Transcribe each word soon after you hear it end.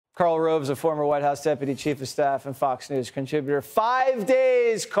Karl Rove is a former White House Deputy Chief of Staff and Fox News contributor. 5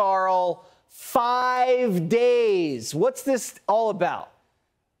 days, Karl. 5 days. What's this all about?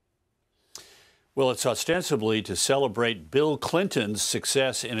 Well, it's ostensibly to celebrate Bill Clinton's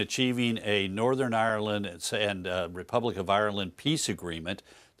success in achieving a Northern Ireland and Republic of Ireland peace agreement,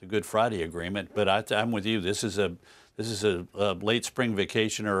 the Good Friday Agreement. But I'm with you. This is a late spring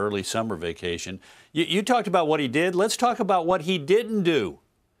vacation or early summer vacation. You talked about what he did. Let's talk about what he didn't do.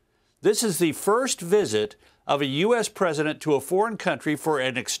 This is the first visit of a U.S. president to a foreign country for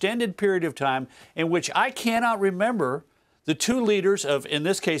an extended period of time in which I cannot remember the two leaders of, in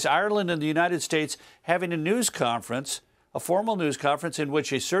this case, Ireland and the United States, having a news conference, a formal news conference in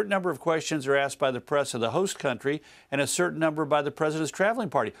which a certain number of questions are asked by the press of the host country and a certain number by the president's traveling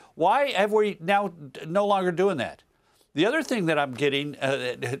party. Why have we now no longer doing that? The other thing that I'm getting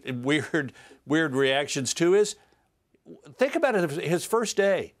weird reactions to is, think about it, his first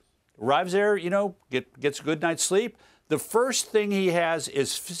day. Arrives there, gets a good night's sleep. The first thing he has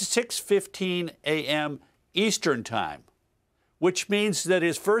is 6:15 a.m. Eastern time, which means that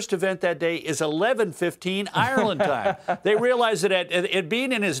his first event that day is 11:15 Ireland time. They realize that it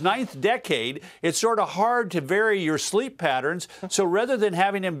being in his 9th decade, it's sort of hard to vary your sleep patterns. So rather than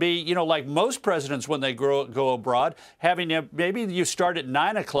having him be, like most presidents when they go abroad, having him, maybe you start at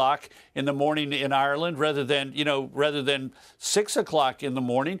 9 o'clock in the morning in Ireland rather than 6 o'clock in the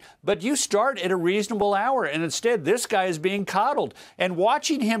morning, but you start at a reasonable hour. And instead, this guy is being coddled. And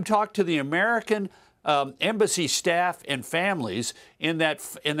watching him talk to the American embassy staff and families in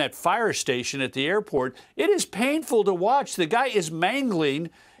that fire station at the airport, it is painful to watch. The guy is mangling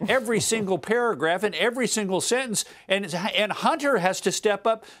every single paragraph and every single sentence, and Hunter has to step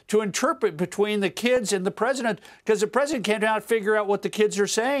up to interpret between the kids and the president because the president cannot figure out what the kids are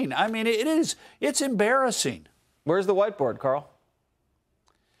saying. I mean, it's embarrassing. Where's the whiteboard, Karl?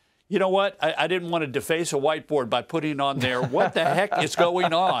 You know what? I didn't want to deface a whiteboard by putting on there what the heck is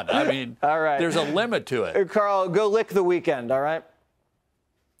going on. I mean, all right. There's a limit to it. Karl, go lick the weekend, all right?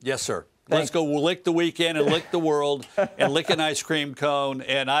 Yes, sir. Let's go lick the weekend and lick the world and lick an ice cream cone,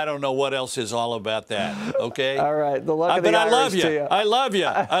 and I don't know what else is all about that, okay? All right. The luck of the But I Irish love you. to you. I love you.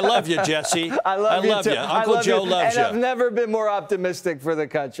 I love you, Jesse. I love you too. Uncle Joe loves you. And I've never been more optimistic for the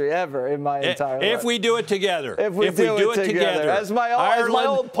country, ever, in my entire life. If we do it together. If we do it together. As my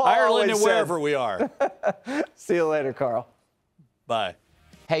old Paul Ireland and said. wherever we are. See you later, Karl. Bye.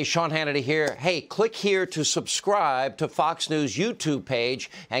 Hey, Sean Hannity here. Hey, click here to subscribe to Fox News YouTube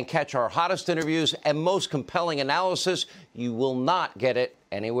page and catch our hottest interviews and most compelling analysis. You will not get it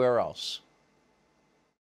anywhere else.